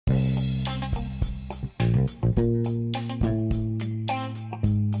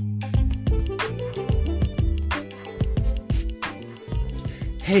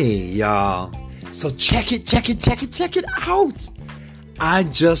Hey, y'all. So check it out. I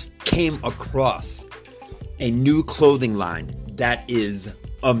just came across a new clothing line that is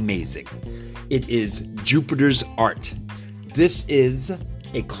amazing. It is Jupiter's Art. This is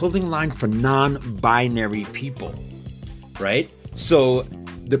a clothing line for non-binary people, right? So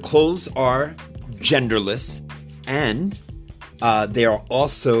the clothes are genderless and they are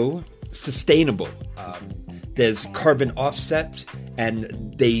also sustainable. There's carbon offset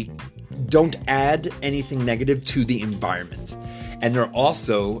and they don't add anything negative to the environment. And they're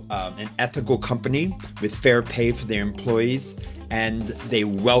also an ethical company with fair pay for their employees, and they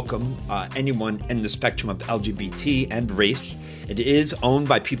welcome anyone in the spectrum of LGBT and race. It is owned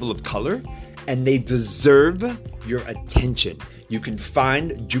by people of color, and they deserve your attention. You can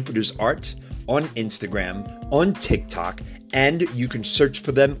find Jupiter's Art on Instagram, on TikTok, and you can search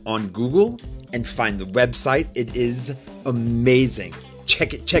for them on Google and find the website. It is amazing.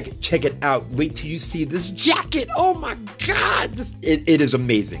 Check it out. Wait till you see this jacket. Oh my God. It is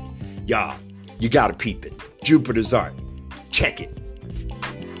amazing. Y'all, you gotta peep it. Jupiter's Art. Check it.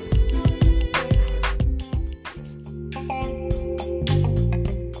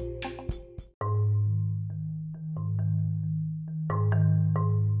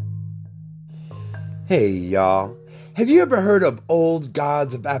 Hey, y'all. Have you ever heard of Old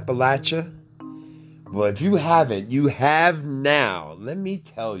Gods of Appalachia? Well, if you haven't, you have now. Let me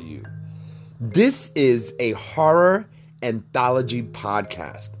tell you. This is a horror anthology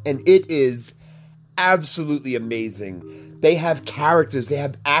podcast, and it is absolutely amazing. They have characters, they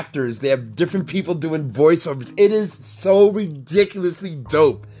have actors, they have different people doing voiceovers. It is so ridiculously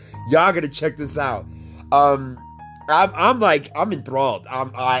dope. Y'all gotta check this out. I'm enthralled.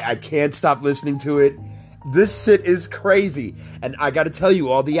 I can't stop listening to it. This shit is crazy. And I gotta tell you,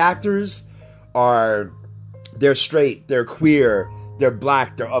 all the actors they're straight, they're queer, they're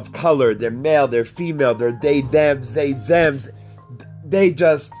black, they're of color, they're male, they're female, they're they, thems, they, thems.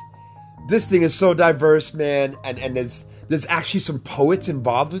 This thing is so diverse, man. And there's actually some poets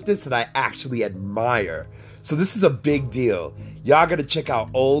involved with this that I actually admire. So this is a big deal. Y'all gotta check out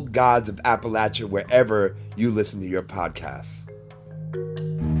Old Gods of Appalachia wherever you listen to your podcasts.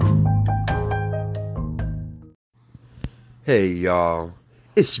 Hey, y'all.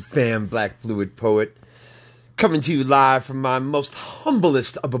 It's your fam, Black Fluid Poet, coming to you live from my most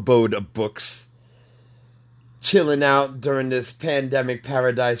humblest of abode of books. Chilling out during this pandemic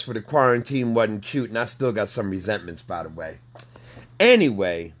paradise where the quarantine wasn't cute, and I still got some resentments, by the way.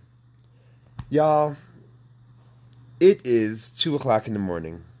 Anyway, y'all, it is 2 o'clock in the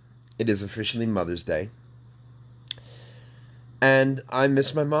morning. It is officially Mother's Day. And I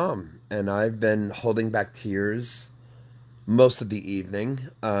miss my mom, and I've been holding back tears most of the evening.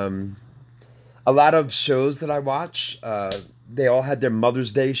 A lot of shows that I watch, they all had their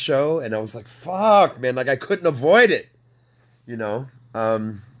Mother's Day show, and I was like, fuck, man, like I couldn't avoid it, you know?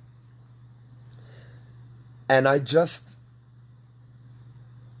 And I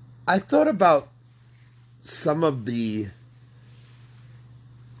thought about some of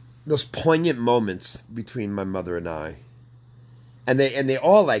those poignant moments between my mother and I. And they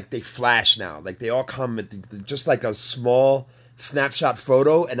all they flash now. Like they all come at just like a small snapshot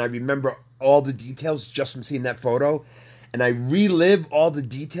photo. And I remember all the details just from seeing that photo. And I relive all the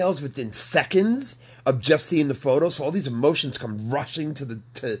details within seconds of just seeing the photo. So all these emotions come rushing to the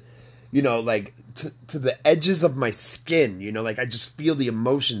edges of my skin. You know, like I just feel the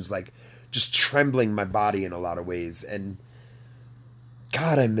emotions like just trembling my body in a lot of ways. And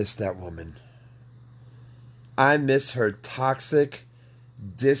God, I miss that woman. I miss her toxic,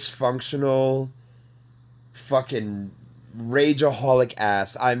 dysfunctional, fucking rageaholic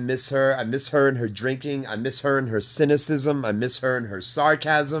ass. I miss her. I miss her and her drinking. I miss her and her cynicism. I miss her and her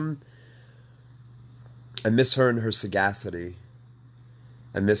sarcasm. I miss her and her sagacity.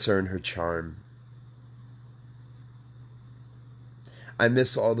 I miss her and her charm. I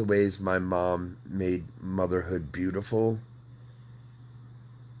miss all the ways my mom made motherhood beautiful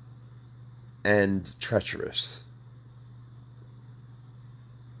and treacherous.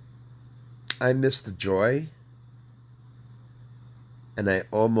 I miss the joy, and I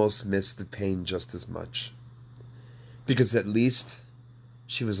almost miss the pain just as much. Because at least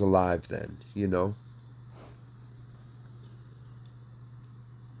she was alive then, you know?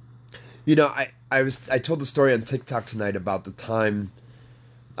 You know, I told the story on TikTok tonight about the time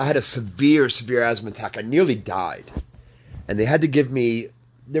I had a severe asthma attack. I nearly died. And they had to give me...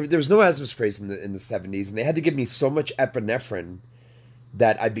 There was no asthma sprays in the 70s, and they had to give me so much epinephrine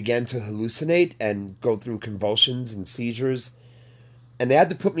that I began to hallucinate and go through convulsions and seizures. And they had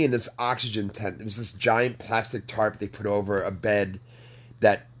to put me in this oxygen tent. It was this giant plastic tarp they put over a bed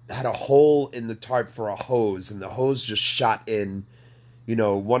that had a hole in the tarp for a hose, and the hose just shot in,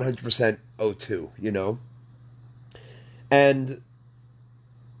 100% O2, And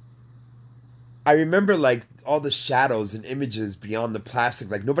I remember, like, all the shadows and images beyond the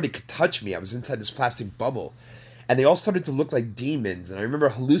plastic. Like, nobody could touch me. I was inside this plastic bubble. And they all started to look like demons. And I remember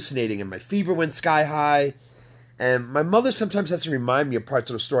hallucinating, and my fever went sky high. And my mother sometimes has to remind me of parts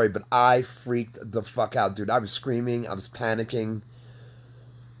of the story, but I freaked the fuck out, dude. I was screaming. I was panicking.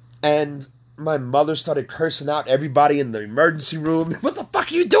 And my mother started cursing out everybody in the emergency room. What the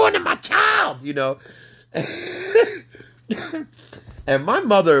fuck are you doing to my child? And my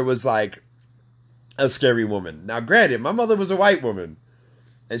mother was like a scary woman. Now, granted, my mother was a white woman.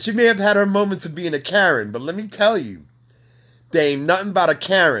 And she may have had her moments of being a Karen. But let me tell you, there ain't nothing about a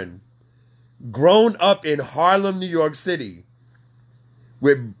Karen grown up in Harlem, New York City,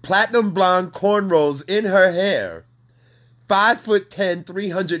 with platinum blonde cornrows in her hair, 5'10",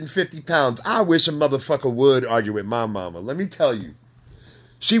 350 pounds. I wish a motherfucker would argue with my mama. Let me tell you,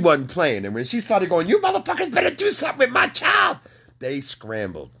 she wasn't playing. And when she started going, "You motherfuckers better do something with my child," they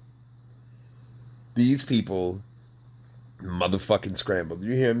scrambled. These people motherfucking scrambled.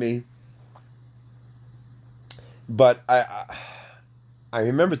 You hear me? But I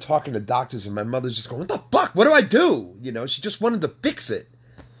remember talking to doctors, and my mother's just going, "What the fuck? What do I do?" She just wanted to fix it.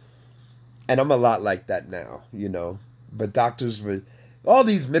 And I'm a lot like that now, But doctors were, all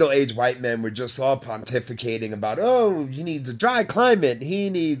these middle-aged white men were just all pontificating about, oh, he needs a dry climate. He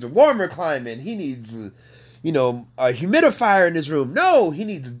needs a warmer climate. He needs, a humidifier in his room. No, he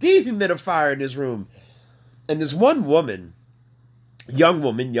needs a dehumidifier in his room. And there's one woman,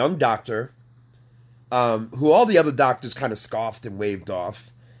 young doctor, who all the other doctors kind of scoffed and waved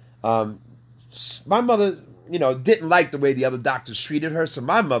off. My mother, didn't like the way the other doctors treated her, so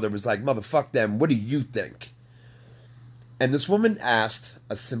my mother was like, "Motherfuck them, what do you think?" And this woman asked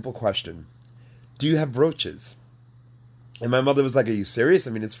a simple question: "Do you have roaches?" And my mother was like, "Are you serious?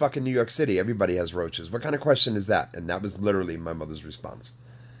 I mean, it's fucking New York City. Everybody has roaches. What kind of question is that?" And that was literally my mother's response.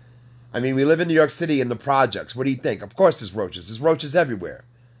 I mean, we live in New York City in the projects. What do you think? Of course there's roaches. There's roaches everywhere.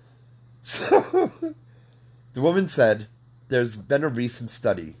 So the woman said, there's been a recent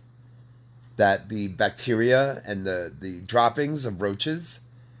study that the bacteria and the droppings of roaches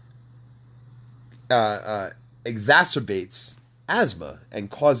exacerbates asthma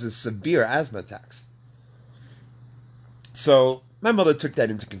and causes severe asthma attacks. So my mother took that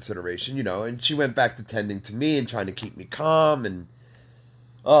into consideration, and she went back to tending to me and trying to keep me calm. And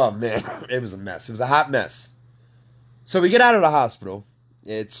oh man, it was a mess. It was a hot mess. So we get out of the hospital.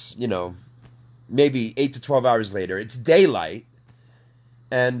 It's, maybe 8 to 12 hours later. It's daylight.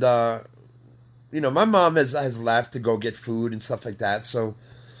 And, my mom has left to go get food and stuff like that. So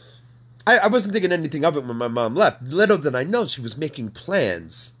I wasn't thinking anything of it when my mom left. Little did I know she was making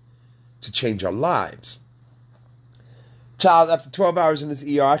plans to change our lives. Child, after 12 hours in this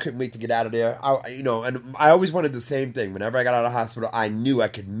ER, I couldn't wait to get out of there. And I always wanted the same thing. Whenever I got out of the hospital, I knew I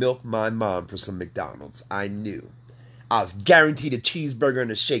could milk my mom for some McDonald's. I knew. I was guaranteed a cheeseburger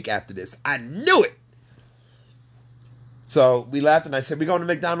and a shake after this. I knew it. So we left, and I said, "We going to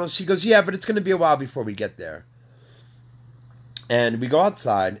McDonald's?" She goes, "Yeah, but it's going to be a while before we get there." And we go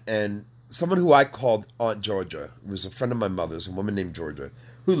outside, and someone who I called Aunt Georgia, who was a friend of my mother's, a woman named Georgia,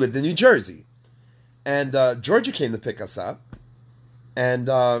 who lived in New Jersey. And Georgia came to pick us up.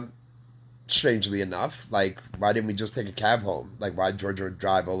 And strangely enough, like, why didn't we just take a cab home? Like, why Georgia would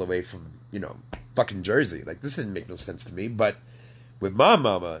drive all the way from, fucking Jersey? Like, this didn't make no sense to me. But with my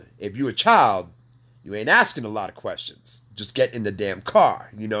mama, if you a child, you ain't asking a lot of questions. Just get in the damn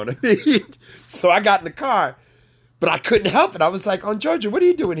car. You know what I mean? So I got in the car, but I couldn't help it. I was like, "Aunt Georgia, what are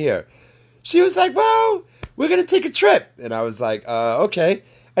you doing here?" She was like, "Well, we're going to take a trip." And I was like, "Okay."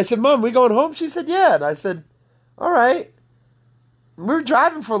 I said, "Mom, we going home?" She said, "Yeah." And I said, "All right." We were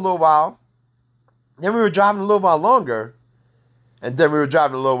driving for a little while. Then we were driving a little while longer. And then we were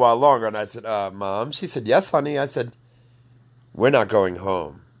driving a little while longer. And I said, "Mom?" She said, "Yes, honey." I said, "We're not going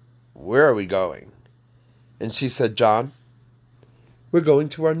home. Where are we going?" And she said, "John, we're going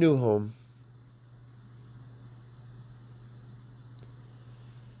to our new home."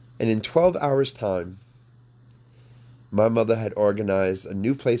 And in 12 hours' time, my mother had organized a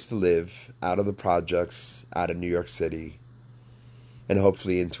new place to live out of the projects, out of New York City, and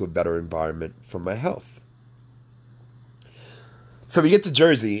hopefully into a better environment for my health. So we get to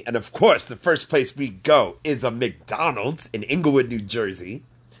Jersey, and of course, the first place we go is a McDonald's in Englewood, New Jersey,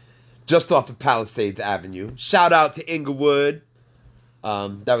 just off of Palisades Avenue. Shout out to Englewood.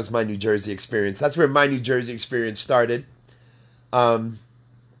 That was my New Jersey experience. That's where my New Jersey experience started. And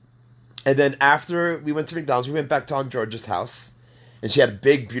then after we went to McDonald's, we went back to Aunt Georgia's house. And she had a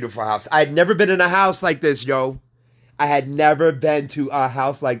big, beautiful house. I had never been in a house like this, yo. I had never been to a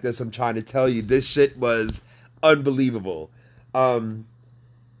house like this. I'm trying to tell you. This shit was unbelievable.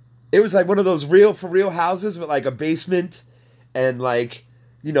 It was like one of those real for real houses with like a basement and like,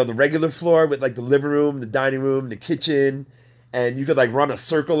 you know, the regular floor with like the living room, the dining room, the kitchen. And you could like run a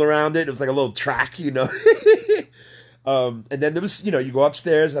circle around it. It was like a little track, you know. And then there was, you know, you go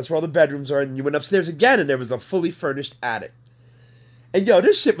upstairs. That's where all the bedrooms are. And you went upstairs again and there was a fully furnished attic. And yo,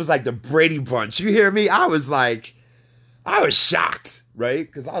 this shit was like the Brady Bunch. You hear me? I was shocked, right?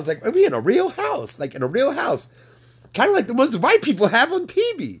 Because I was like, are we in a real house? Like in a real house. Kind of like the ones the white people have on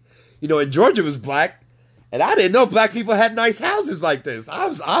TV. You know, in Georgia was black. And I didn't know black people had nice houses like this. I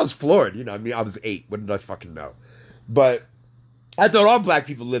was floored. You know, I mean, I was 8. What did I fucking know? But I thought all black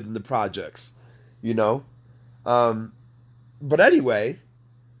people lived in the projects, you know? But anyway,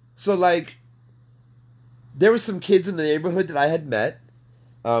 so like, there were some kids in the neighborhood that I had met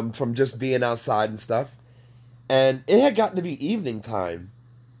from just being outside and stuff. And it had gotten to be evening time.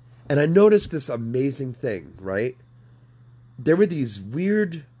 And I noticed this amazing thing, right? There were these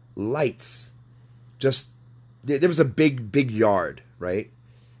weird lights. Just, there was a big, big yard, right?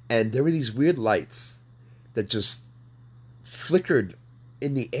 And there were these weird lights that just flickered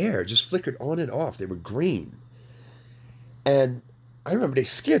in the air, just flickered on and off. They were green. And I remember they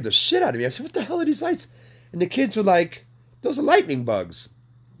scared the shit out of me. I said, what the hell are these lights? And the kids were like, those are lightning bugs.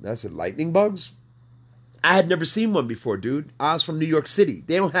 And I said, lightning bugs? I had never seen one before, dude. I was from New York City.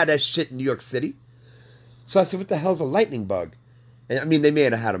 They don't have that shit in New York City. So I said, what the hell's a lightning bug? And I mean, they may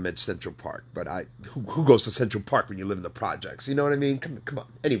have had them at Central Park, but who goes to Central Park when you live in the projects? You know what I mean? Come on.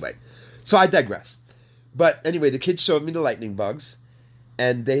 Anyway, so I digress. But anyway, the kids showed me the lightning bugs,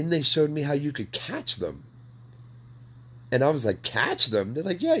 and then they showed me how you could catch them. And I was like, catch them? They're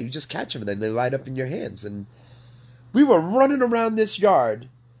like, yeah, you just catch them, and then they light up in your hands. And we were running around this yard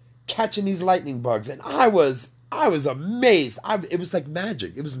catching these lightning bugs, and I was amazed. It was like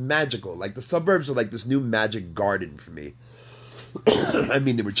magic. It was magical. Like the suburbs were like this new magic garden for me. I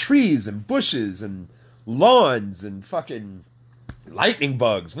mean, there were trees and bushes and lawns and fucking lightning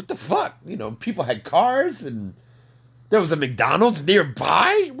bugs. What the fuck? You know, people had cars and there was a McDonald's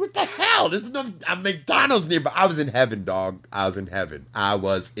nearby? What the hell? There's no a McDonald's nearby. I was in heaven, dog. I was in heaven. I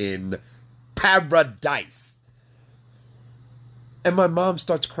was in paradise. And my mom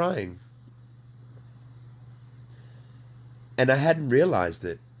starts crying. And I hadn't realized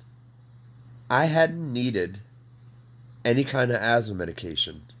it. I hadn't needed any kind of asthma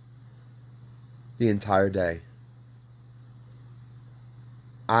medication the entire day.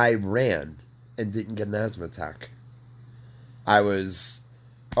 I ran and didn't get an asthma attack. I was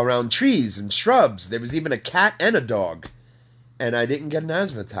around trees and shrubs. There was even a cat and a dog. And I didn't get an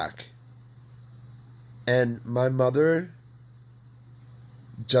asthma attack. And my mother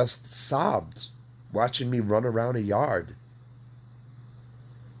just sobbed watching me run around a yard.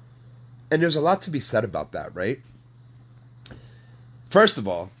 And there's a lot to be said about that, right? First of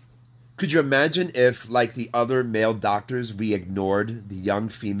all, could you imagine if, like the other male doctors, we ignored the young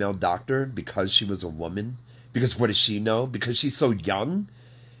female doctor because she was a woman? Because what does she know? Because she's so young?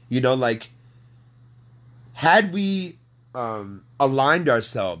 You know, like, had we aligned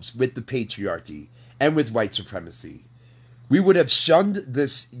ourselves with the patriarchy and with white supremacy, we would have shunned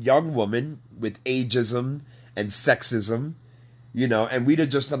this young woman with ageism and sexism, you know, and we'd have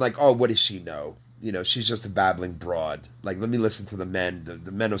just been like, oh, what does she know? You know, she's just a babbling broad. Like, let me listen to the men.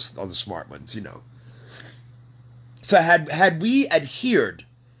 The men are the smart ones, you know. So had we adhered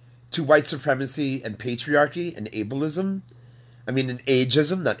to white supremacy and patriarchy and ableism, I mean, and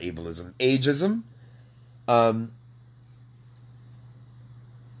ageism, not ableism, ageism, I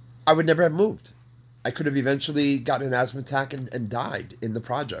would never have moved. I could have eventually gotten an asthma attack and died in the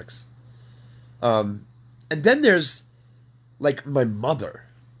projects. And then there's, like, my mother.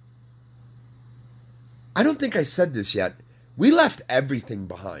 I don't think I said this yet. We left everything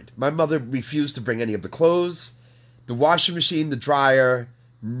behind. My mother refused to bring any of the clothes, the washing machine, the dryer,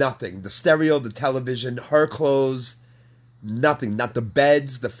 nothing. The stereo, the television, her clothes, nothing. Not the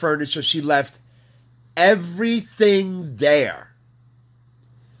beds, the furniture. She left everything there.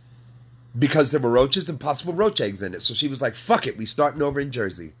 Because there were roaches and possible roach eggs in it. So she was like, fuck it, we starting over in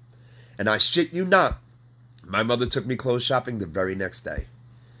Jersey. And I shit you not, my mother took me clothes shopping the very next day.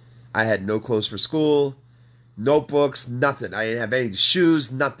 I had no clothes for school, notebooks, nothing. I didn't have any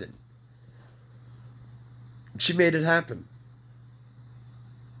shoes, nothing. She made it happen.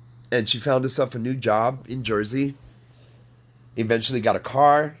 And she found herself a new job in Jersey. Eventually got a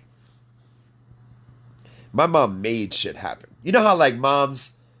car. My mom made shit happen. You know how like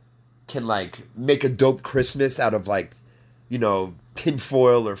moms can like make a dope Christmas out of like,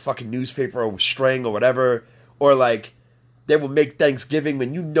 tinfoil or fucking newspaper or string or whatever. Or like they will make Thanksgiving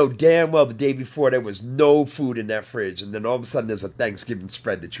when you know damn well the day before there was no food in that fridge. And then all of a sudden there's a Thanksgiving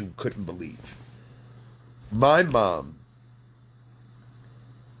spread that you couldn't believe. My mom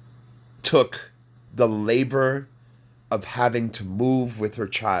took the labor of having to move with her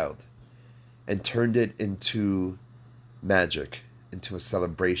child and turned it into magic, into a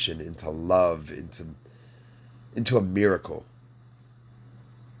celebration, into love, into a miracle.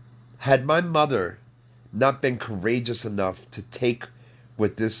 Had my mother not been courageous enough to take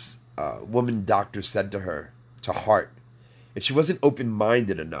what this woman doctor said to her to heart, if she wasn't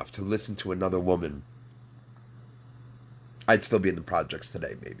open-minded enough to listen to another woman, I'd still be in the projects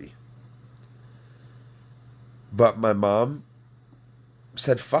today, maybe. But my mom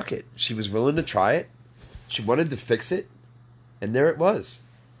said, fuck it. She was willing to try it. She wanted to fix it. And there it was.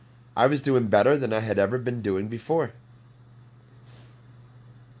 I was doing better than I had ever been doing before.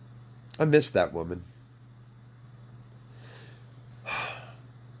 I miss that woman.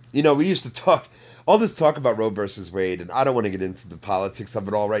 We used to talk, all this talk about Roe versus Wade, and I don't want to get into the politics of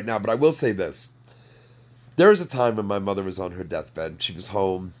it all right now, but I will say this. There was a time when my mother was on her deathbed. She was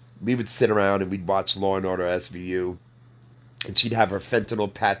home. We would sit around and we'd watch Law and Order SVU. And she'd have her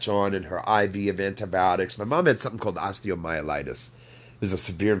fentanyl patch on and her IV of antibiotics. My mom had something called osteomyelitis. It was a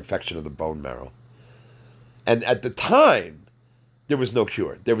severe infection of the bone marrow. And at the time, there was no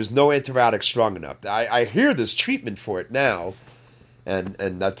cure. There was no antibiotic strong enough. I hear there's treatment for it now. And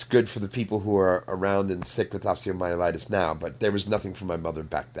that's good for the people who are around and sick with osteomyelitis now. But there was nothing for my mother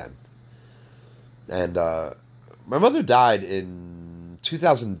back then. And my mother died in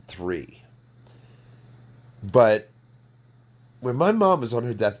 2003. But when my mom was on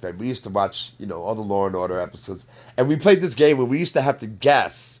her deathbed, we used to watch, all the Law and Order episodes. And we played this game where we used to have to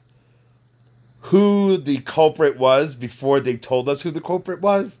guess who the culprit was before they told us who the culprit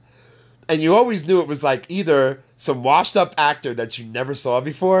was. And you always knew it was like either some washed up actor that you never saw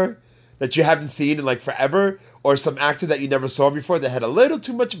before, that you haven't seen in like forever, or some actor that you never saw before that had a little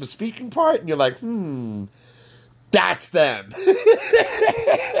too much of a speaking part. And you're like, that's them.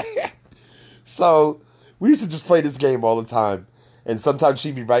 So we used to just play this game all the time. And sometimes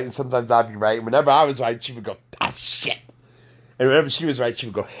she'd be right and sometimes I'd be right. And whenever I was right, she would go, oh, shit. And whenever she was right, she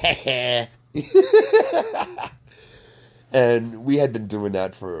would go, heh. And we had been doing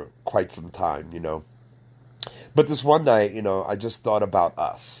that for quite some time, But this one night, I just thought about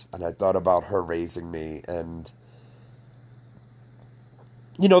us. And I thought about her raising me. And,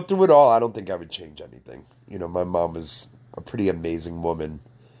 through it all, I don't think I would change anything. My mom was a pretty amazing woman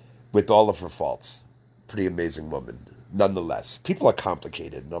with all of her faults. Pretty amazing woman. Nonetheless, people are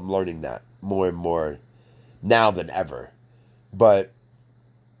complicated, and I'm learning that more and more now than ever. But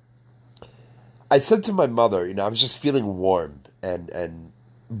I said to my mother, I was just feeling warm and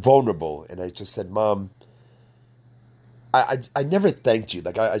vulnerable, and I just said, Mom, I never thanked you.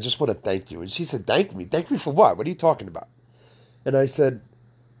 Like, I just want to thank you. And she said, thank me? Thank me for what? What are you talking about? And I said,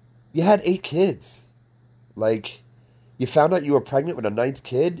 you had 8 kids. Like, you found out you were pregnant with a 9th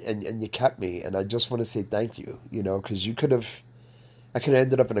kid, and you kept me, and I just want to say thank you, because I could have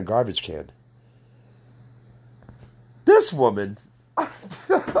ended up in a garbage can. This woman, I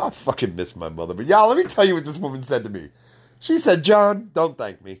fucking miss my mother, but y'all, let me tell you what this woman said to me. She said, John, don't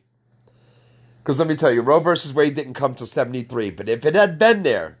thank me. Because let me tell you, Roe versus Wade didn't come till 73, but if it had been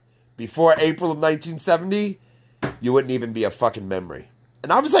there before April of 1970, you wouldn't even be a fucking memory.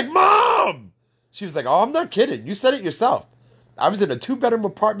 And I was like, Mom! She was like, oh, I'm not kidding. You said it yourself. I was in a 2-bedroom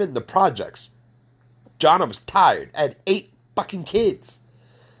apartment in the projects. John, I was tired. I had 8 fucking kids.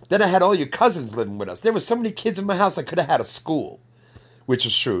 Then I had all your cousins living with us. There were so many kids in my house, I could have had a school. Which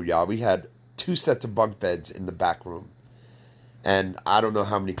is true, y'all. We had 2 sets of bunk beds in the back room. And I don't know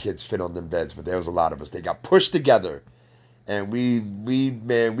how many kids fit on them beds, but there was a lot of us. They got pushed together. And we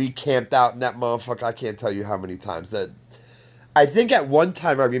camped out in that motherfucker. I can't tell you how many times. That I think at one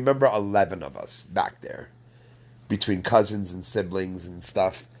time I remember 11 of us back there. Between cousins and siblings and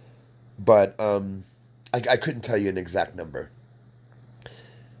stuff. But I couldn't tell you an exact number.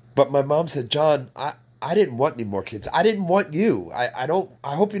 But my mom said, John, I didn't want any more kids. I didn't want you. I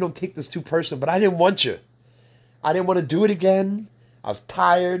hope you don't take this too personal, but I didn't want you. I didn't want to do it again. I was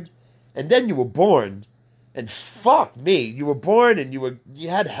tired. And then you were born. And fuck me. You were born and you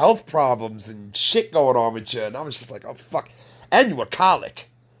had health problems and shit going on with you. And I was just like, oh fuck. And you were colic.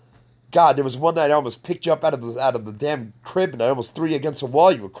 God, there was one night I almost picked you up out of the damn crib and I almost threw you against the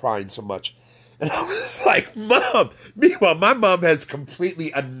wall. You were crying so much. And I was like, Mom. Meanwhile, my mom has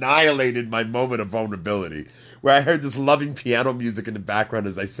completely annihilated my moment of vulnerability, where I heard this loving piano music in the background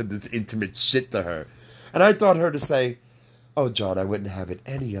as I said this intimate shit to her. And I thought her to say, oh, John, I wouldn't have it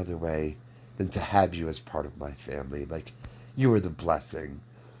any other way than to have you as part of my family. Like, you were the blessing.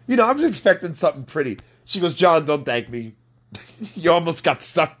 You know, I was expecting something pretty. She goes, John, don't thank me. You almost got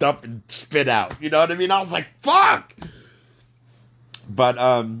sucked up and spit out. You know what I mean? I was like, fuck! But,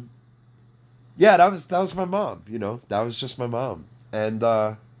 yeah, that was my mom, you know. That was just my mom. And,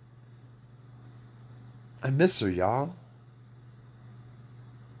 I miss her, y'all.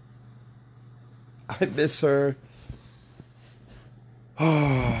 I miss her.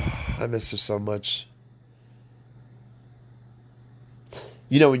 Oh, I miss her so much.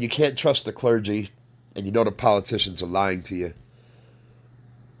 You know, when you can't trust the clergy and you know the politicians are lying to you,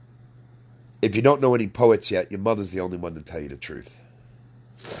 if you don't know any poets yet, your mother's the only one to tell you the truth.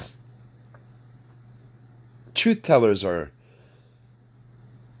 Truth tellers are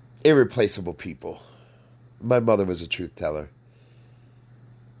irreplaceable people. My mother was a truth teller.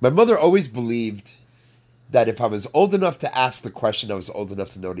 My mother always believed that if I was old enough to ask the question, I was old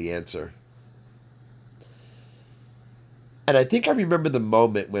enough to know the answer. And I think I remember the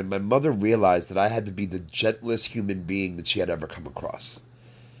moment when my mother realized that I had to be the gentlest human being that she had ever come across.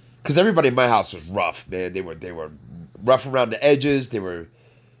 Because everybody in my house was rough, man. They were rough around the edges. They were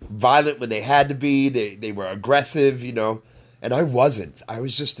violent when they had to be. They were aggressive, you know. And I wasn't. I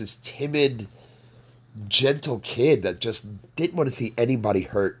was just this timid, gentle kid that just didn't want to see anybody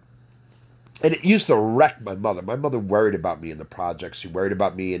hurt. And it used to wreck my mother. My mother worried about me in the projects. She worried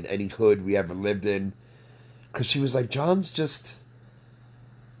about me in any hood we ever lived in. Because she was like, John's just,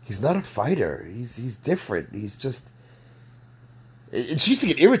 he's not a fighter. He's different. He's just, and she used to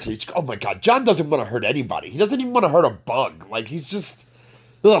get irritated. She go, oh my God, John doesn't want to hurt anybody. He doesn't even want to hurt a bug. Like, he's just,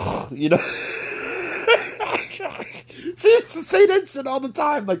 ugh, you know. She used to say that shit all the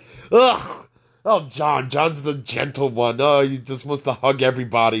time. Like, ugh. Oh, John's the gentle one. Oh, he just wants to hug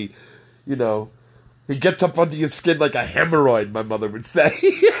everybody. You know, he gets up under your skin like a hemorrhoid, my mother would say.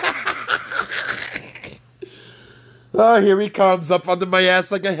 Oh, here he comes up under my ass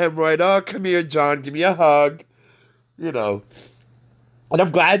like a hemorrhoid. Oh, come here, John. Give me a hug. You know. And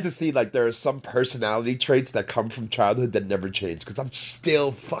I'm glad to see, like, there are some personality traits that come from childhood that never change. Because I'm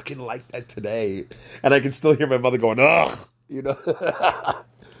still fucking like that today. And I can still hear my mother going, ugh. You know.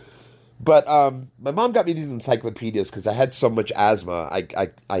 But my mom got me these encyclopedias because I had so much asthma.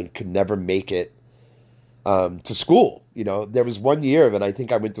 I could never make it to school. You know, there was 1 year that I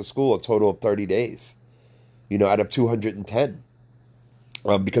think I went to school a total of 30 days. You know, out of 210.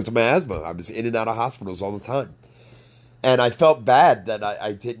 Because of my asthma. I was in and out of hospitals all the time. And I felt bad that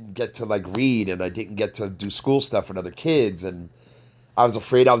I didn't get to, like, read and I didn't get to do school stuff with other kids. And I was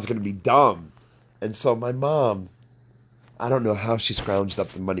afraid I was going to be dumb. And so my mom, I don't know how she scrounged up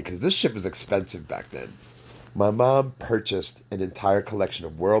the money because this shit was expensive back then. My mom purchased an entire collection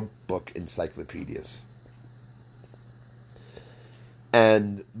of World Book encyclopedias.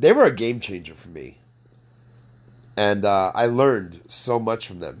 And they were a game changer for me. And I learned so much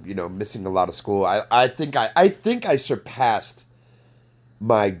from them, you know, missing a lot of school. I think I surpassed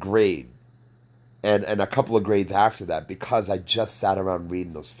my grade and a couple of grades after that because I just sat around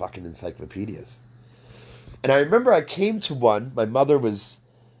reading those fucking encyclopedias. And I remember I came to one. My mother was,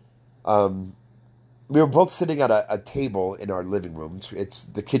 we were both sitting at a table in our living room. It's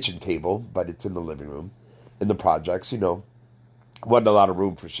the kitchen table, but it's in the living room, in the projects, you know. Wasn't a lot of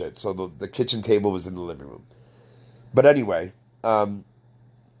room for shit. So the kitchen table was in the living room. But anyway, my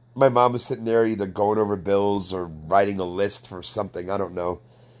mom was sitting there either going over bills or writing a list for something. I don't know.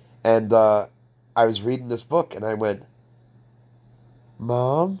 And I was reading this book and I went,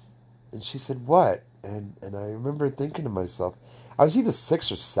 Mom? And she said, what? And I remember thinking to myself, I was either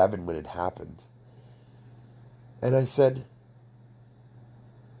 6 or 7 when it happened. And I said,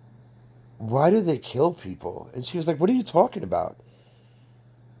 why do they kill people? And she was like, what are you talking about?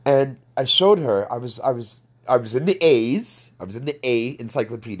 And I showed her, I was in the A's. I was in the A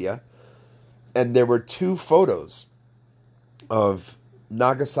encyclopedia. And there were 2 photos of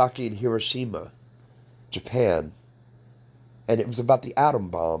Nagasaki and Hiroshima, Japan. And it was about the atom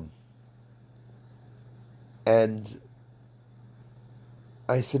bomb. And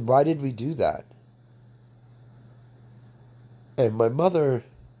I said, why did we do that? And my mother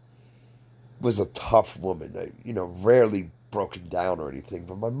was a tough woman. You know, rarely broken down or anything.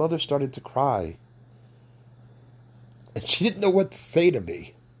 But my mother started to cry. And she didn't know what to say to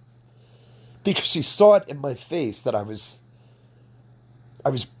me. Because she saw it in my face that I was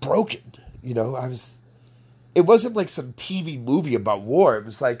broken. You know, it wasn't like some TV movie about war. It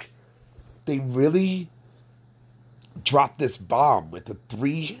was like they really dropped this bomb with a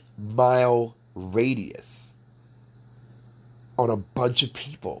 3-mile radius on a bunch of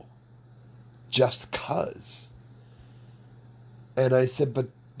people just 'cause. And I said, but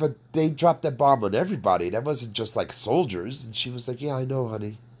they dropped that bomb on everybody. That wasn't just like soldiers. And she was like, yeah, I know,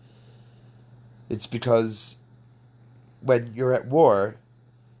 honey. It's because when you're at war,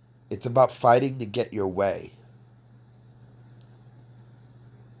 it's about fighting to get your way.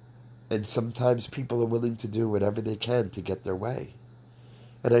 And sometimes people are willing to do whatever they can to get their way.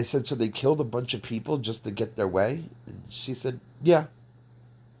 And I said, so they killed a bunch of people just to get their way? And she said, yeah.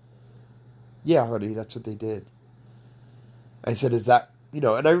 Yeah, honey, that's what they did. I said, is that, and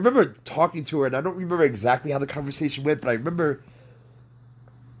I remember talking to her, and I don't remember exactly how the conversation went, but I remember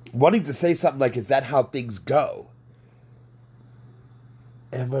wanting to say something like, is that how things go?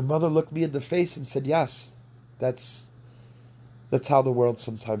 And my mother looked me in the face and said, yes, that's how the world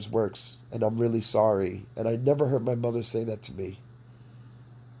sometimes works, and I'm really sorry. And I never heard my mother say that to me.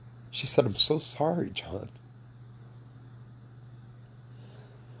 She said, I'm so sorry, John.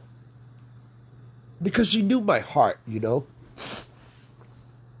 Because she knew my heart,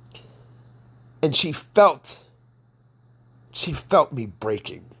 And she felt me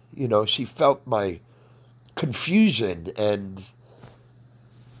breaking, She felt my confusion and,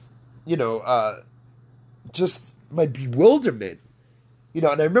 just my bewilderment. And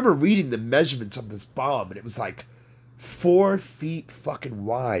I remember reading the measurements of this bomb, and it was like 4 feet fucking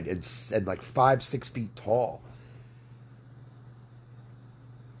wide and like 5-6 feet tall.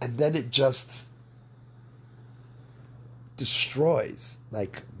 And then it just destroys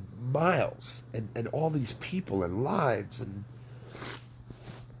like miles and all these people and lives. And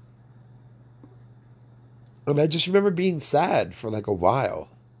I just remember being sad for like a while.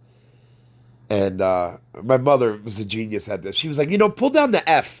 And my mother was a genius at this. She was like, pull down the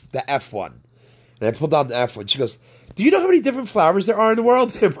F one. And I pulled down the F one. She goes, do you know how many different flowers there are in the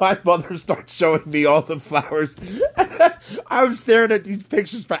world? And my mother starts showing me all the flowers. I was staring at these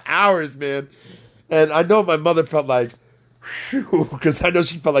pictures for hours, man. And I know my mother felt like, phew, because I know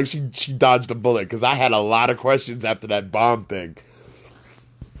she felt like she dodged a bullet, because I had a lot of questions after that bomb thing.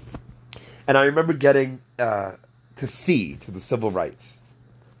 And I remember getting to the civil rights.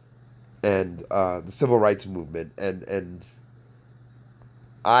 And the civil rights movement, and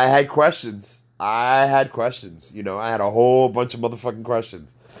I had questions. I had a whole bunch of motherfucking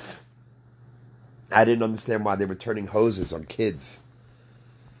questions. I didn't understand why they were turning hoses on kids,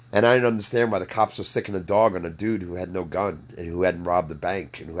 and I didn't understand why the cops were sicking a dog on a dude who had no gun and who hadn't robbed a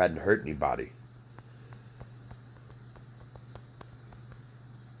bank and who hadn't hurt anybody.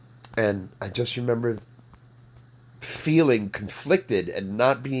 And I just remember feeling conflicted and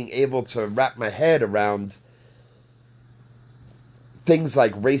not being able to wrap my head around things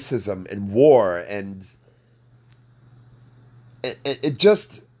like racism and war, and it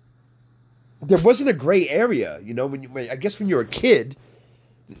just, there wasn't a gray area, I guess when you're a kid,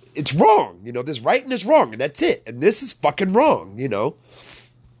 it's wrong, there's right and there's wrong, and that's it, and this is fucking wrong, And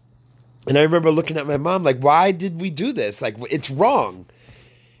I remember looking at my mom like, why did we do this? Like, it's wrong.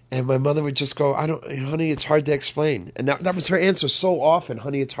 And my mother would just go, honey, it's hard to explain. And that was her answer so often,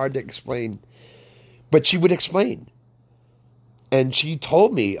 honey, it's hard to explain. But she would explain. And she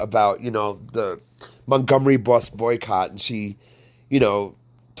told me about, the Montgomery bus boycott. And she,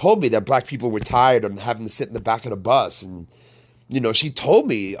 told me that black people were tired of having to sit in the back of the bus. And, she told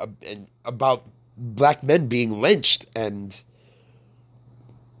me about black men being lynched. And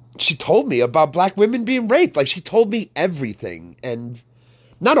she told me about black women being raped. Like, she told me everything. And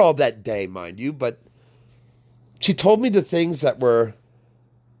not all that day, mind you, but she told me the things that were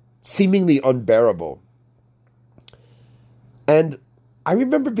seemingly unbearable. And I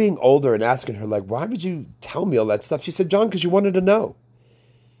remember being older and asking her, like, why would you tell me all that stuff? She said, John, because you wanted to know.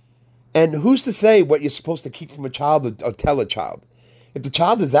 And who's to say what you're supposed to keep from a child or tell a child? If the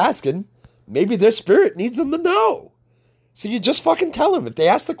child is asking, maybe their spirit needs them to know. So you just fucking tell them. If they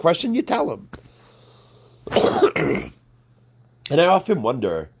ask the question, you tell them. And I often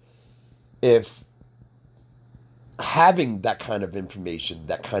wonder if having that kind of information,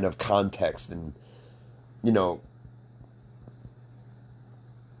 that kind of context, and,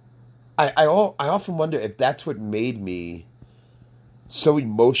 I often wonder if that's what made me so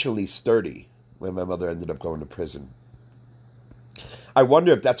emotionally sturdy when my mother ended up going to prison. I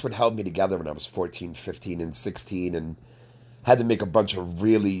wonder if that's what held me together when I was 14, 15, and 16 and had to make a bunch of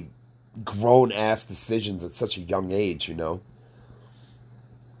really grown-ass decisions at such a young age,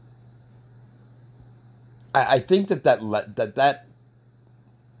 I think that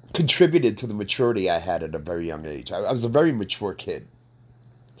contributed to the maturity I had at a very young age. I was a very mature kid.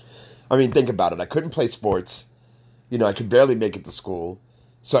 I mean, think about it. I couldn't play sports. I could barely make it to school.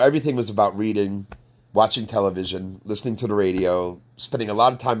 So everything was about reading, watching television, listening to the radio, spending a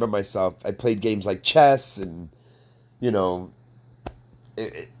lot of time by myself. I played games like chess and,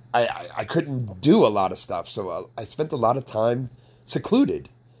 I couldn't do a lot of stuff. So I spent a lot of time secluded.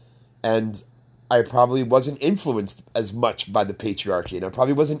 And I probably wasn't influenced as much by the patriarchy. And I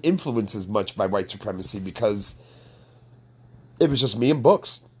probably wasn't influenced as much by white supremacy because it was just me and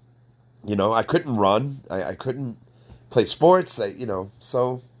books. I couldn't run. I couldn't play sports.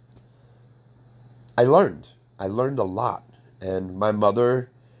 So I learned. I learned a lot. And my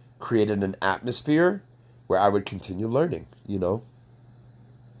mother created an atmosphere where I would continue learning,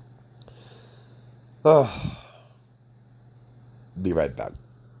 Be right back.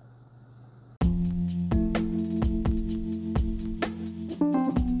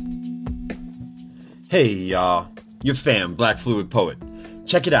 Hey, y'all. Your fam, Black Fluid Poet.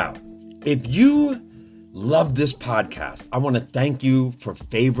 Check it out. If you love this podcast, I want to thank you for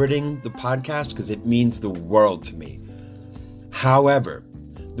favoriting the podcast because it means the world to me. However,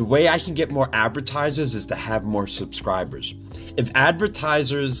 the way I can get more advertisers is to have more subscribers. If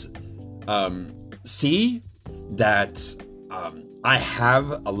advertisers see that I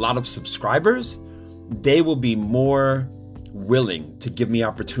have a lot of subscribers, they will be more willing to give me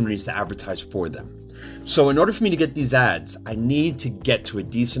opportunities to advertise for them. So in order for me to get these ads, I need to get to a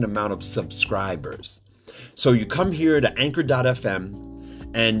decent amount of subscribers. So you come here to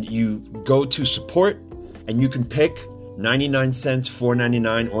anchor.fm and you go to support and you can pick 99 cents,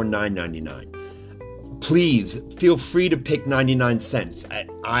 $4.99, or $9.99. Please feel free to pick 99 cents.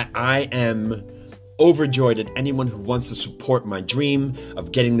 I am overjoyed at anyone who wants to support my dream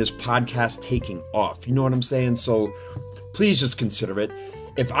of getting this podcast taking off. You know what I'm saying? So please just consider it.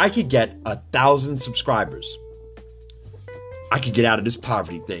 If I could get 1,000 subscribers, I could get out of this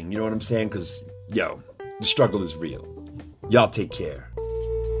poverty thing. You know what I'm saying? Because, the struggle is real. Y'all take care.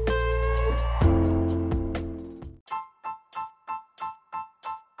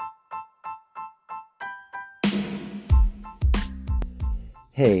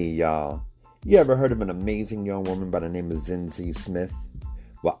 Hey, y'all. You ever heard of an amazing young woman by the name of Zinzi Smith?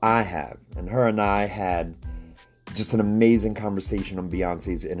 Well, I have. And her and I had just an amazing conversation on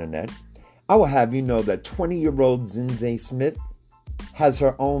Beyonce's internet. I will have you know that 20-year-old Zinzi Smith has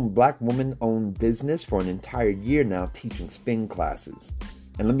her own black woman-owned business for an entire year now teaching spin classes.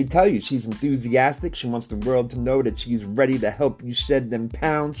 And let me tell you, she's enthusiastic. She wants the world to know that she's ready to help you shed them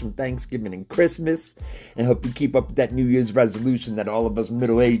pounds from Thanksgiving and Christmas and help you keep up with that New Year's resolution that all of us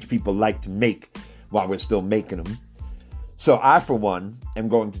middle-aged people like to make while we're still making them. So I, for one, am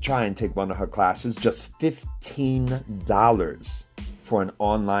going to try and take one of her classes, just $15 for an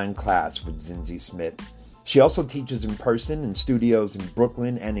online class with Zinzi Smith. She also teaches in person in studios in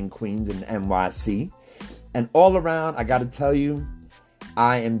Brooklyn and in Queens and NYC. And all around, I got to tell you,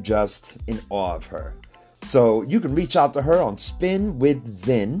 I am just in awe of her. So you can reach out to her on Spin with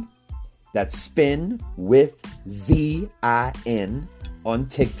Zin. That's Spin with Z-I-N on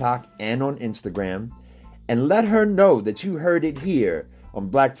TikTok and on Instagram. And let her know that you heard it here on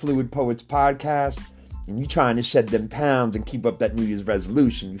Black Fluid Poets Podcast. And you trying to shed them pounds and keep up that New Year's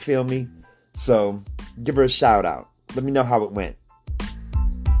resolution. You feel me? So give her a shout out. Let me know how it went.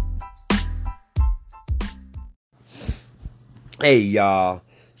 Hey, y'all.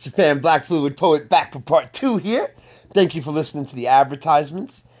 It's your fan Black Fluid Poet back for part 2 here. Thank you for listening to the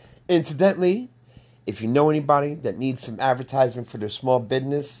advertisements. Incidentally, if you know anybody that needs some advertisement for their small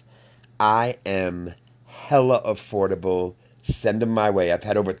business, I am hella affordable. Send them my way. I've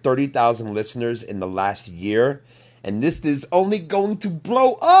had over 30,000 listeners in the last year, and this is only going to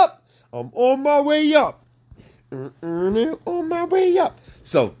blow up. I'm on my way up. On my way up.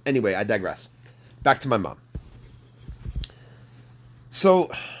 So, anyway, I digress. Back to my mom.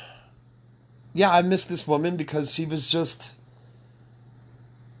 So, yeah, I miss this woman because she was just...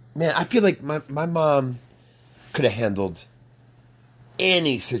 Man, I feel like my mom could have handled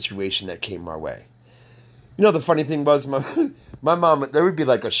any situation that came our way. You know, the funny thing was, my mom, there would be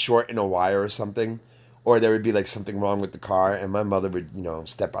like a short in a wire or something, or there would be like something wrong with the car, and my mother would,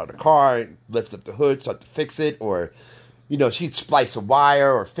 step out of the car, lift up the hood, start to fix it, or, she'd splice a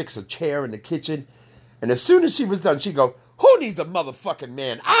wire or fix a chair in the kitchen, and as soon as she was done, she'd go, "Who needs a motherfucking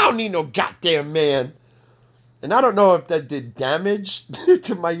man? I don't need no goddamn man." And I don't know if that did damage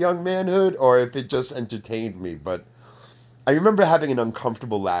to my young manhood or if it just entertained me, but I remember having an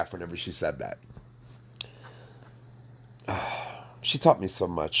uncomfortable laugh whenever she said that. She taught me so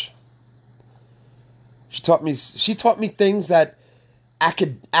much. She taught me things that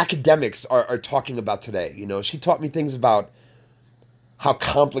academics are talking about today. She taught me things about how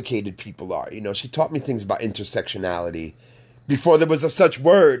complicated people are. You know, she taught me things about intersectionality before there was a such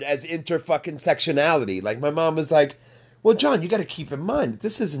word as inter-fucking-sectionality. Like, my mom was like, well, John, you got to keep in mind,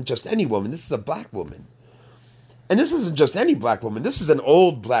 this isn't just any woman. This is a black woman. And this isn't just any black woman. This is an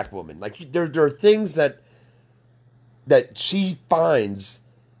old black woman. Like, there are things that she finds,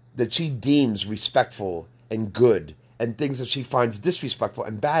 that she deems respectful and good, and things that she finds disrespectful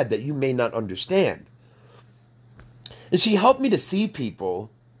and bad that you may not understand. And she helped me to see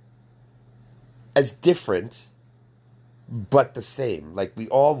people as different, but the same. Like, we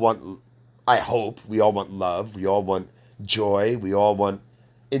all want, I hope, we all want love. We all want joy. We all want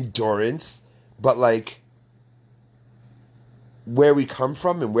endurance. But, like, where we come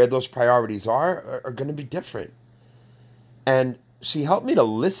from and where those priorities are going to be different. And she helped me to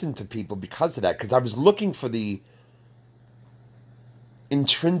listen to people because of that. Because I was looking for the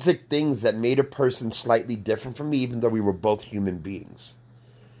intrinsic things that made a person slightly different from me, even though we were both human beings.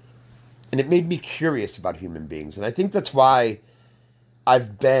 And it made me curious about human beings. And I think that's why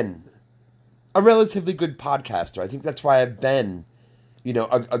I've been a relatively good podcaster. I think that's why I've been, you know,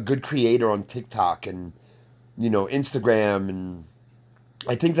 a good creator on TikTok and, you know, Instagram. And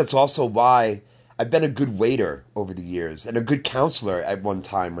I think that's also why I've been a good waiter over the years and a good counselor at one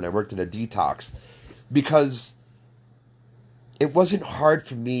time when I worked at a detox. Because it wasn't hard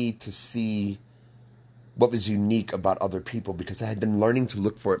for me to see what was unique about other people because I had been learning to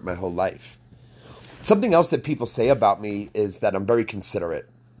look for it my whole life. Something else that people say about me is that I'm very considerate.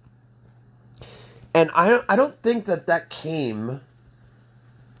 And I don't think that came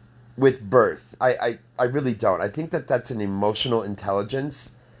with birth. I really don't. I think that that's an emotional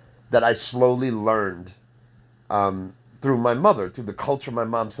intelligence that I slowly learned through my mother, through the culture my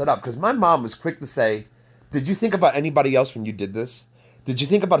mom set up. Because my mom was quick to say, did you think about anybody else when you did this? Did you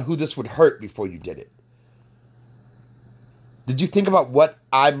think about who this would hurt before you did it? Did you think about what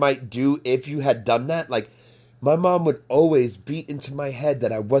I might do if you had done that? Like, my mom would always beat into my head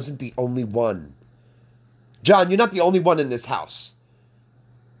that I wasn't the only one. John, you're not the only one in this house.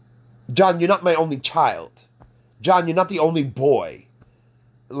 John, you're not my only child. John, you're not the only boy.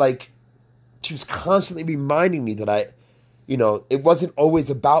 Like, she was constantly reminding me that it wasn't always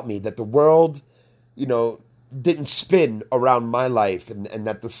about me, that the world, didn't spin around my life, and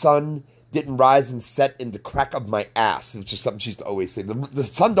that the sun didn't rise and set in the crack of my ass, which is something she used to always say. The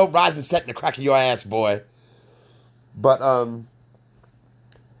sun don't rise and set in the crack of your ass, boy. But,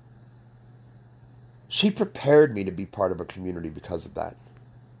 she prepared me to be part of a community because of that.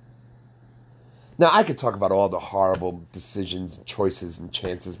 Now, I could talk about all the horrible decisions, choices, and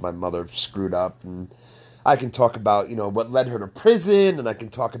chances my mother screwed up, and I can talk about, what led her to prison, and I can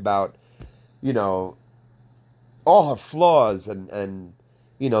talk about, all her flaws and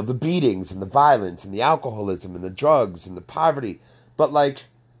the beatings and the violence and the alcoholism and the drugs and the poverty. But,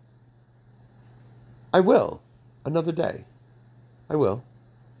 I will. Another day. I will.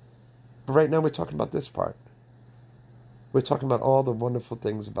 But right now we're talking about this part. We're talking about all the wonderful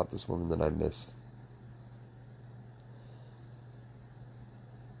things about this woman that I missed.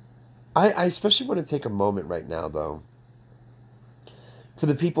 I especially want to take a moment right now, though, for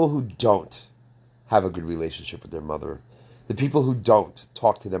the people who don't have a good relationship with their mother, the people who don't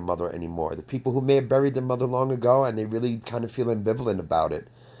talk to their mother anymore, the people who may have buried their mother long ago and they really kind of feel ambivalent about it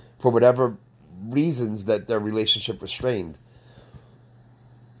for whatever reasons that their relationship was strained.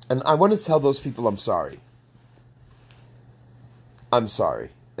 And I want to tell those people I'm sorry. I'm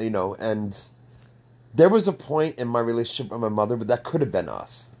sorry, and there was a point in my relationship with my mother, but that could have been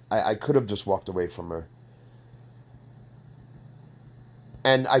us. I could have just walked away from her.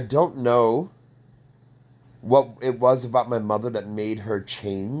 And I don't know what it was about my mother that made her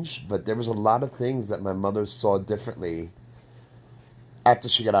change, but there was a lot of things that my mother saw differently after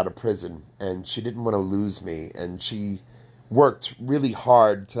she got out of prison, and she didn't want to lose me, and she worked really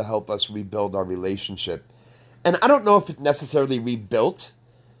hard to help us rebuild our relationship. And I don't know if it necessarily rebuilt,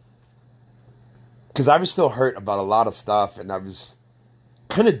 because I was still hurt about a lot of stuff, and I was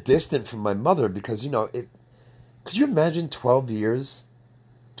kind of distant from my mother because, could you imagine 12 years?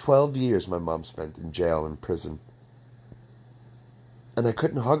 12 years my mom spent in jail and prison. And I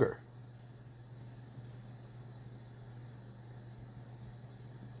couldn't hug her.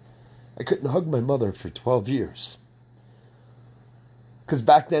 I couldn't hug my mother for 12 years. Because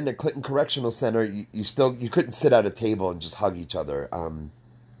back then at Clinton Correctional Center, you couldn't sit at a table and just hug each other.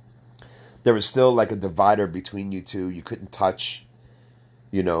 There was still like a divider between you two. You couldn't touch,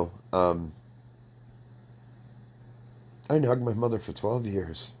 I didn't hug my mother for 12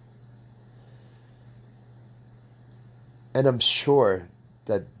 years. And I'm sure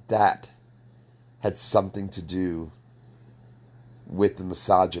that had something to do with the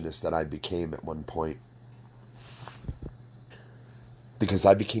misogynist that I became at one point. Because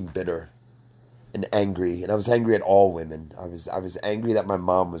I became bitter and angry, and I was angry at all women. I was angry that my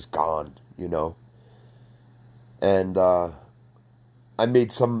mom was gone, you know. And I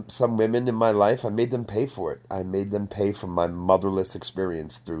made some women in my life, I made them pay for it. I made them pay for my motherless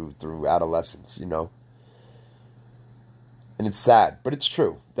experience through adolescence, you know. And it's sad, but it's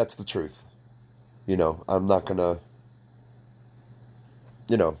true. That's the truth. You know, I'm not gonna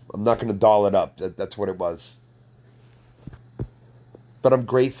doll it up. That's what it was. But I'm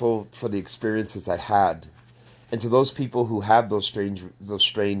grateful for the experiences I had. And to those people who have those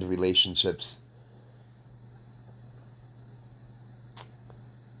strained relationships,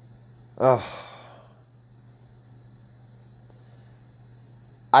 I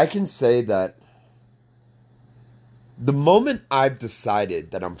can say that the moment I've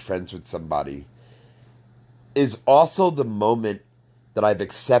decided that I'm friends with somebody is also the moment that I've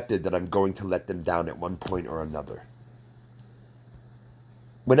accepted that I'm going to let them down at one point or another.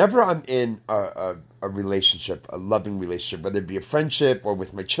 Whenever I'm in a relationship, a loving relationship, whether it be a friendship or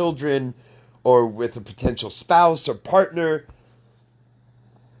with my children or with a potential spouse or partner,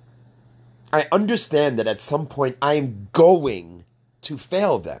 I understand that at some point I am going to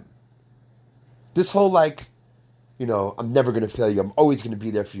fail them. This whole I'm never going to fail you. I'm always going to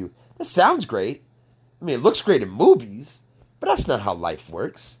be there for you. That sounds great. I mean, it looks great in movies, but that's not how life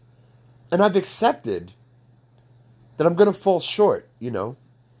works. And I've accepted that I'm going to fall short, you know.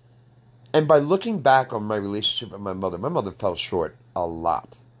 And by looking back on my relationship with my mother fell short a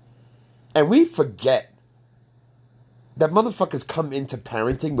lot. And we forget that motherfuckers come into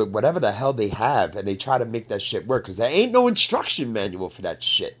parenting with whatever the hell they have and they try to make that shit work because there ain't no instruction manual for that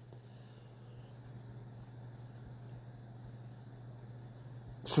shit.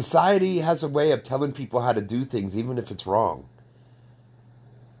 Society has a way of telling people how to do things even if it's wrong.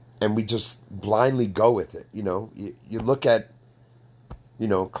 And we just blindly go with it, you know. You look at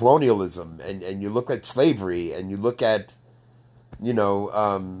colonialism, and you look at slavery, and you look at,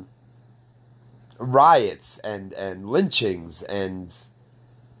 riots and lynchings, and,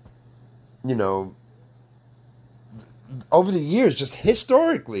 over the years, just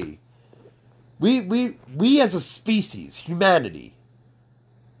historically, we as a species, humanity,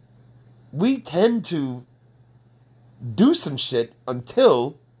 we tend to do some shit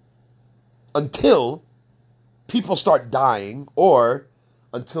until people start dying, or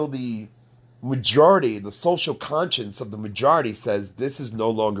until the majority, the social conscience of the majority says this is no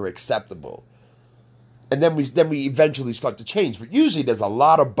longer acceptable. And then we eventually start to change. But usually there's a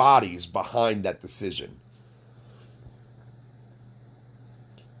lot of bodies behind that decision.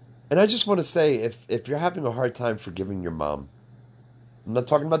 And I just want to say, if you're having a hard time forgiving your mom, I'm not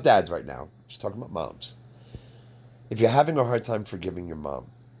talking about dads right now, I'm just talking about moms. If you're having a hard time forgiving your mom,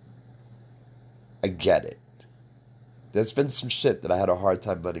 I get it. There's been some shit that I had a hard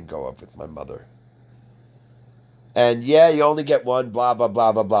time letting go of with my mother. And yeah, you only get one, blah, blah,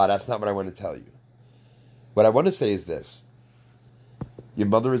 blah, blah, blah. That's not what I want to tell you. What I want to say is this. Your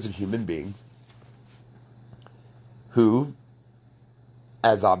mother is a human being who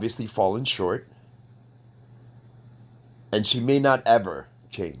has obviously fallen short, and she may not ever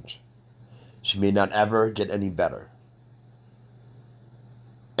change. She may not ever get any better.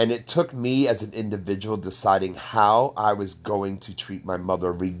 And it took me as an individual deciding how I was going to treat my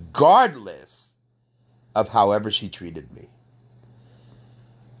mother regardless of however she treated me.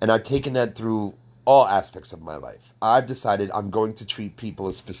 And I've taken that through all aspects of my life. I've decided I'm going to treat people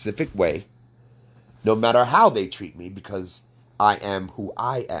a specific way, no matter how they treat me, because I am who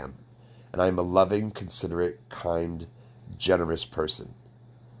I am. And I'm a loving, considerate, kind, generous person.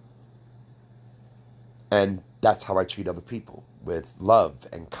 And that's how I treat other people, with love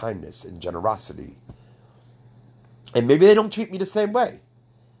and kindness and generosity. And maybe they don't treat me the same way.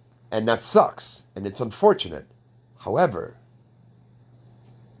 And that sucks. And it's unfortunate. However,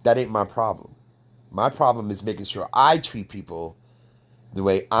 that ain't my problem. My problem is making sure I treat people the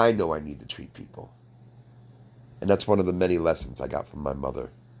way I know I need to treat people. And that's one of the many lessons I got from my mother.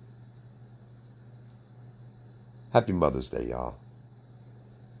 Happy Mother's Day, y'all.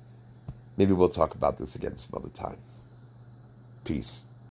 Maybe we'll talk about this again some other time. Peace.